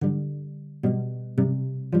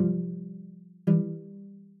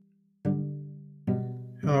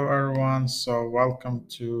everyone. So, welcome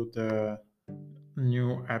to the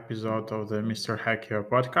new episode of the Mr. Hacker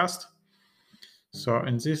podcast. So,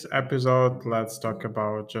 in this episode, let's talk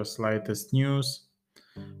about just latest news.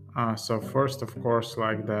 First, of course,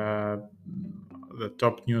 like the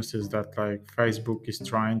top news is that like Facebook is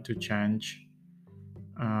trying to change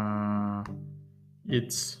uh,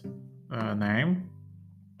 its name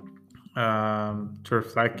to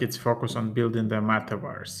reflect its focus on building the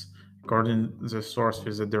metaverse. According to the source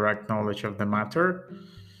with a direct knowledge of the matter,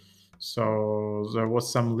 so there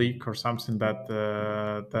was some leak or something that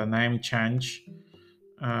the name change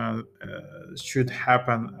should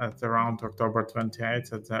happen at around October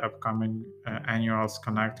 28th at the upcoming annual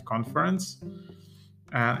Connect conference.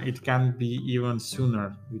 And it can be even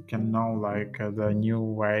sooner. We can know like the new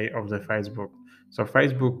way of the Facebook. So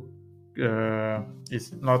Facebook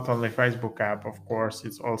is not only Facebook app, of course,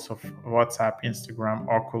 it's also WhatsApp, Instagram,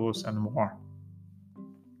 Oculus, and more.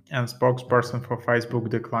 And spokesperson for Facebook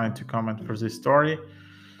declined to comment for this story.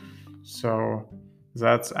 So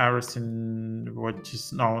that's everything what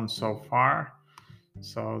is known so far.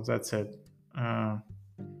 So that's it. Uh,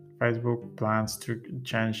 Facebook plans to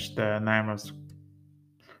change the name as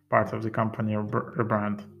part of the company or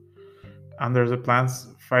rebrand. Under the plans,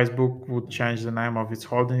 Facebook would change the name of its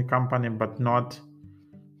holding company, but not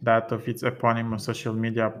that of its eponymous social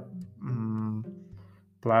media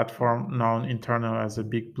platform known internally as a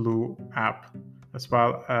Big Blue app. As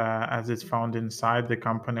well as it's found inside, the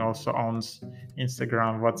company also owns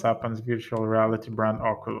Instagram, WhatsApp, and virtual reality brand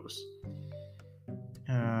Oculus.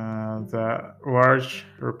 The Verge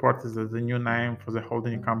reported that the new name for the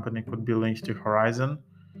holding company could be linked to Horizon.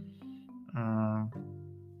 Uh,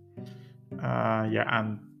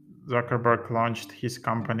 and Zuckerberg launched his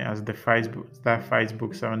company as the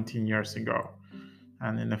Facebook 17 years ago.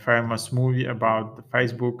 And in a famous movie about the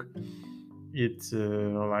Facebook, it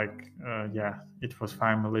was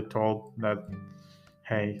finally told that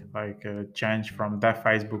hey, change from the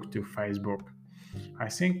Facebook to Facebook. I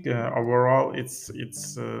think overall it's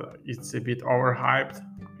a bit overhyped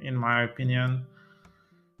in my opinion.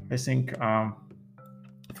 I think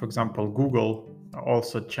for example, Google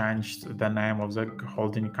also changed the name of the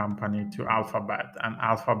holding company to Alphabet, and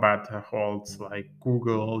Alphabet holds like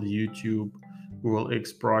Google, YouTube, Google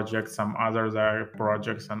X projects, some other their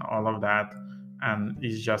projects, and all of that. And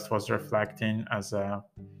it just was reflecting as a,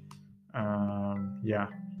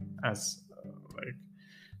 as like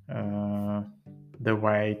uh, the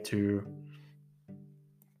way to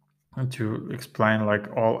explain like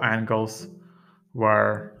all angles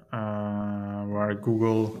where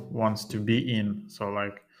Google wants to be in. So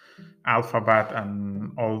like Alphabet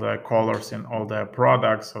and all the colors in all the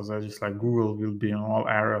products. So that just like Google will be in all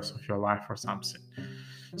areas of your life or something.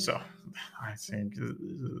 So I think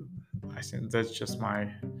I think that's just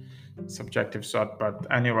my subjective thought. But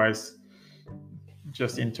anyways,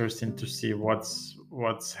 just interesting to see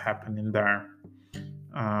what's happening there.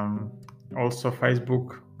 Um, Also,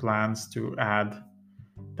 Facebook plans to add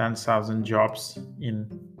 10,000 jobs in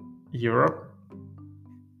Europe,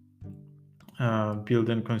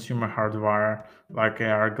 building consumer hardware like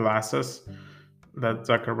AR glasses that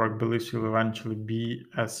Zuckerberg believes will eventually be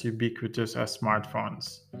as ubiquitous as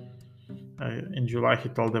smartphones. In July, he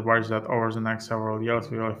told The Verge that over the next several years,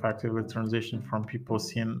 we will effectively transition from people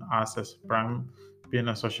seeing us as prime being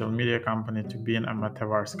a social media company to being a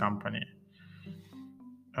metaverse company.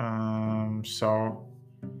 So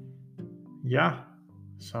yeah,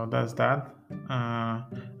 so that's that.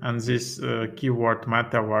 And this keyword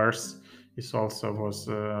metaverse is also was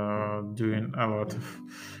doing a lot of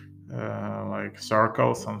like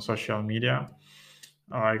circles on social media.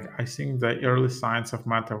 Like I think the early signs of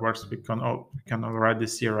metaverse we can already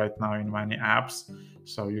see right now in many apps.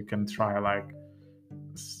 So you can try like,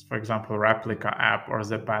 for example, Replica app or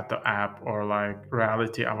Zepato app or like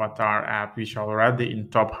Reality Avatar app, which are already in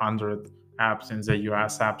top 100 apps in the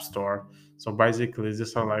US App Store. So basically,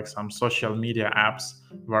 these are like some social media apps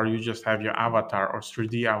where you just have your avatar or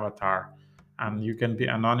 3D avatar, and you can be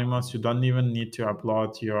anonymous. You don't even need to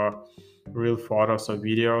upload your real photos or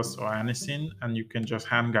videos or anything, and you can just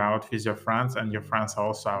hang out with your friends, and your friends are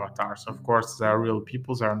also avatars. Of course, they are real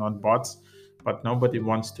people, they are not bots, but nobody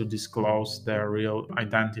wants to disclose their real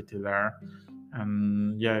identity there.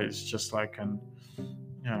 And yeah, it's just like an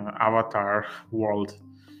avatar world.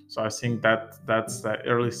 So I think that's the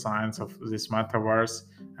early signs of this metaverse,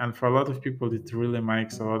 and for a lot of people it really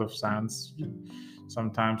makes a lot of sense.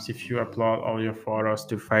 Sometimes if you upload all your photos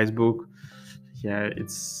to Facebook, yeah,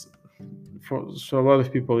 it's for so a lot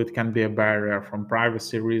of people it can be a barrier from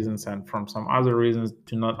privacy reasons and from some other reasons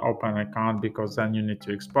to not open an account, because then you need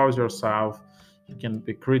to expose yourself, you can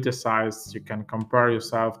be criticized, you can compare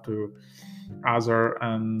yourself to other,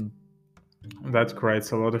 and that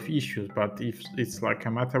creates a lot of issues. But if it's like a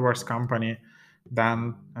metaverse company,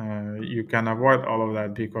 then you can avoid all of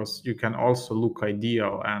that, because you can also look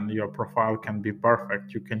ideal and your profile can be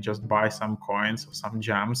perfect. You can just buy some coins or some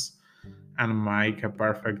gems and make a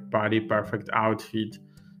perfect body, perfect outfit,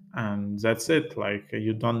 and that's it. Like,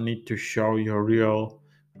 you don't need to show your real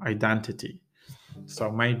identity.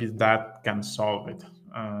 So maybe that can solve it.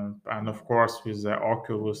 And of course, with the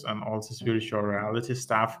Oculus and all this virtual reality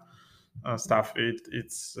stuff,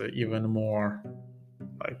 it's even more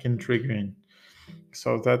like intriguing.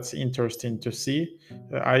 So that's interesting to see.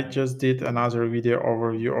 I just did another video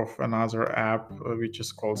overview of another app, which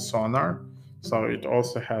is called Sonar. So it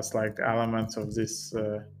also has like elements of this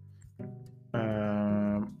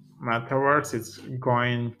metaverse. It's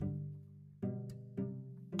going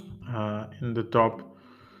in the top.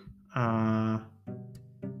 Uh,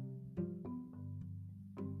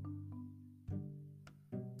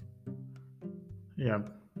 yeah,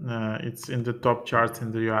 it's in the top charts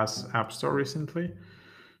in the US App Store recently.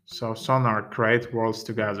 So Sonar create worlds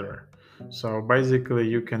together. So basically,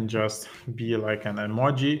 you can just be like an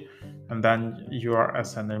emoji, and then you are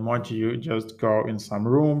as an emoji. You just go in some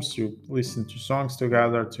rooms, you listen to songs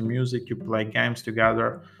together, to music, you play games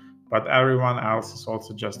together. But everyone else is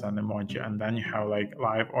also just an emoji, and then you have like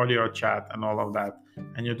live audio chat and all of that,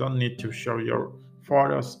 and you don't need to show your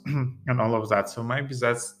photos and all of that. So maybe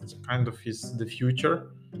that's kind of is the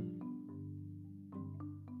future.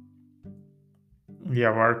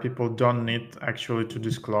 Yeah, where people don't need actually to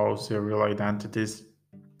disclose their real identities,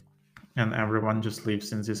 and everyone just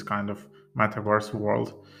lives in this kind of metaverse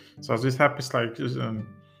world. So this happens like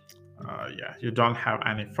yeah, you don't have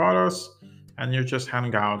any photos, and you just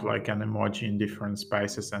hang out like an emoji in different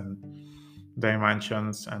spaces and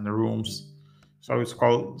dimensions and rooms. So it's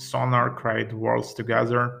called Sonar Create Worlds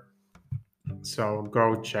Together. So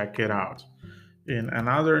go check it out. In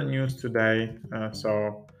another news today,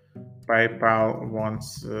 PayPal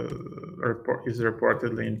is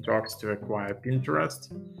reportedly in talks to acquire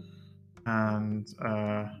Pinterest, and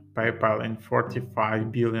PayPal in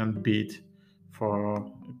 45 billion bid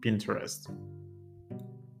for Pinterest.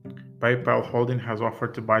 PayPal Holding has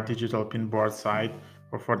offered to buy digital pinboard site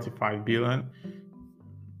for 45 billion.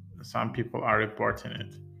 Some people are reporting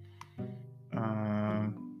it.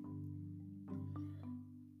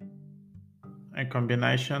 A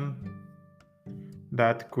combination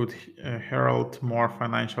that could herald more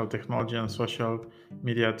financial technology and social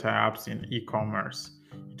media tie-ups in e-commerce.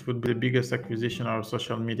 It would be the biggest acquisition of a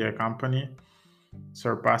social media company,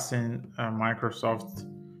 surpassing Microsoft's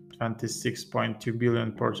 26.2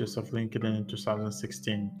 billion purchase of LinkedIn in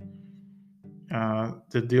 2016.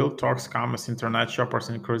 The deal talks come as internet shoppers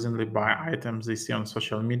increasingly buy items they see on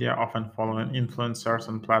social media, often following influencers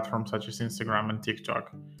on platforms such as Instagram and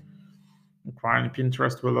TikTok. Acquiring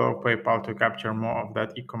Pinterest will allow PayPal to capture more of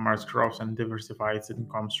that e-commerce growth and diversify its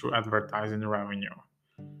income through advertising revenue.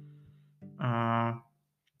 Uh,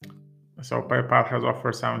 so PayPal has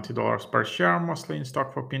offered $70 per share, mostly in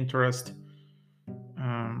stock, for Pinterest.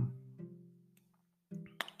 Um,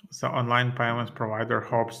 the online payments provider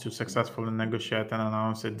hopes to successfully negotiate and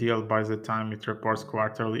announce a deal by the time it reports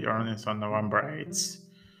quarterly earnings on November 8th.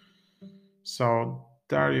 So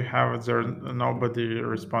there you have it. There, nobody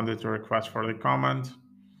responded to request for the comment,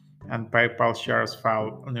 and PayPal shares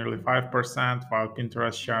fell nearly 5%, while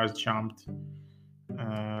Pinterest shares jumped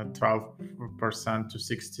 12% to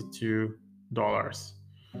 $62.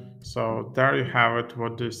 So there you have it.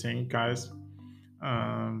 What do you think, guys?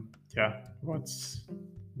 Yeah, what's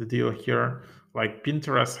the deal here? Like,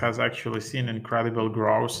 Pinterest has actually seen incredible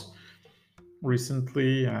growth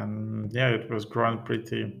recently, and yeah, it was growing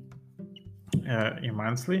pretty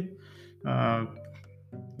immensely. Uh,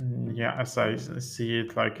 yeah, as I see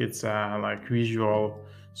it, like, it's like visual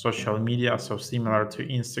social media, so similar to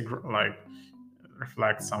Instagram, like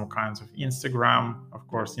reflects some kinds of Instagram. Of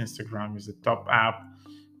course, Instagram is the top app.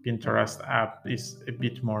 Pinterest app is a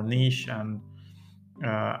bit more niche, and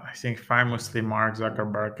I think famously Mark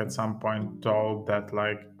Zuckerberg at some point told that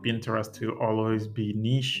like Pinterest will always be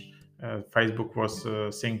niche. Facebook was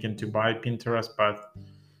thinking to buy Pinterest,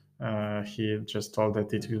 but he just told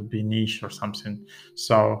that it will be niche or something.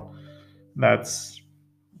 So that's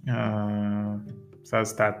uh,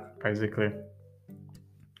 that's that basically.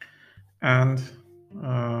 And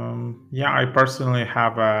yeah, I personally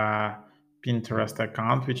have a Pinterest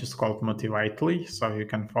account which is called Motivately, so you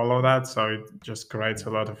can follow that. So it just creates a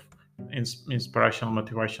lot of inspirational,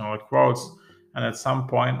 motivational quotes. And at some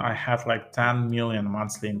point, I had like 10 million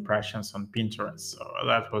monthly impressions on Pinterest, so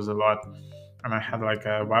that was a lot. and I had like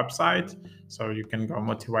a website, so you can go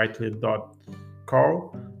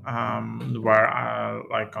motivately.co, where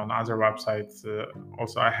like on other websites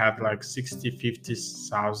also I had like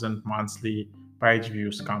 50,000 monthly page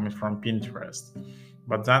views coming from Pinterest.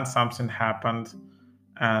 But then something happened,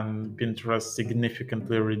 and Pinterest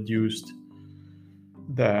significantly reduced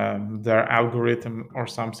their algorithm, or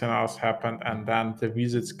something else happened, and then the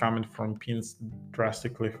visits coming from pins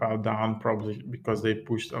drastically fell down, probably because they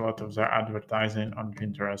pushed a lot of their advertising on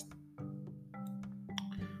Pinterest.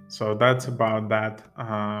 So that's about that.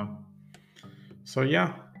 So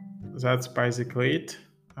yeah, that's basically it.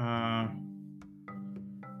 uh,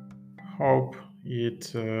 Hope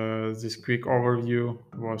it this quick overview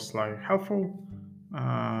was like helpful.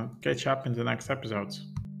 Catch up in the next episodes.